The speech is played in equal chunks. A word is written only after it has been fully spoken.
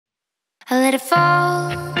I let it fall,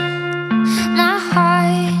 my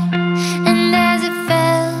heart, and as it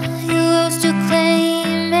fell, you rose to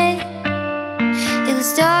claim it. It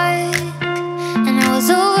was dark, and I was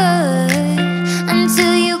over,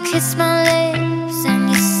 until you kissed my lips and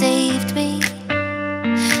you saved me.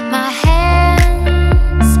 My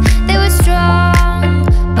hands, they were strong,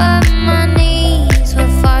 but my knees were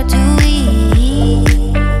far too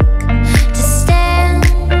weak to stand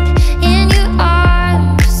in your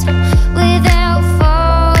arms without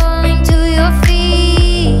falling to your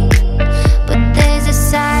feet. But there's a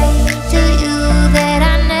side to you that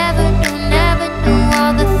I never knew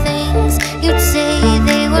all the things you'd say.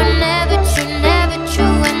 They were never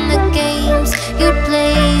true, and the games you'd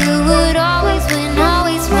play, you would always win,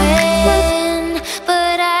 always win.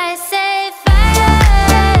 But I say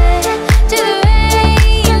fire to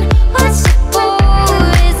rain, watch it pour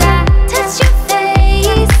as I touch your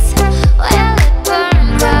face. Well, it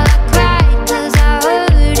burned while I cried, 'cause I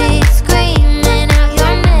heard it screaming out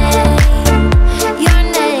your name, your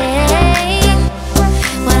name.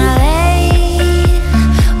 When I lay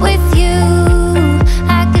with you,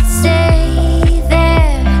 I could stay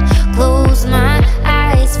there, close my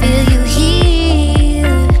eyes, feel you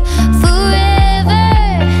here forever.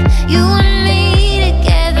 You and me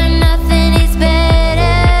together, nothing is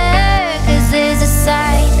better. 'Cause there's a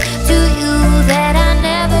side to you that I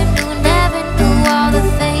never knew all the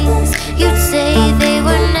things you'd say. They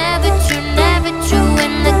were never true,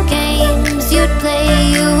 and the games you'd play,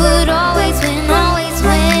 you would always win, always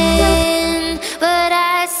win. But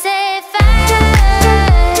I say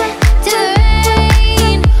fire to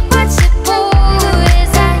rain, watch it pour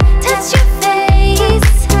as I touch your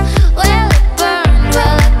face. Well, it burned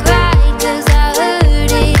while I cried, 'cause I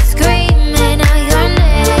heard it screaming out your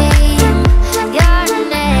name, your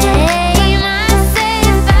name. I say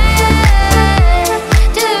fire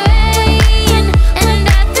to rain, and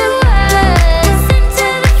I threw us into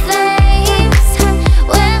the flames.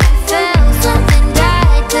 When we fell, something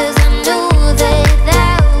died, 'cause I knew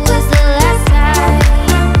that was the last time,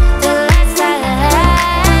 the last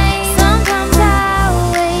time. Sometimes I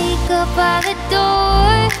wake up by the door,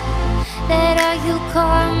 that argued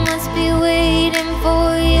car must be waiting for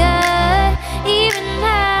ya. Even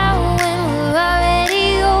now when we're already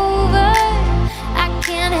over, I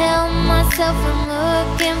can't help myself from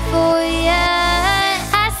looking for ya.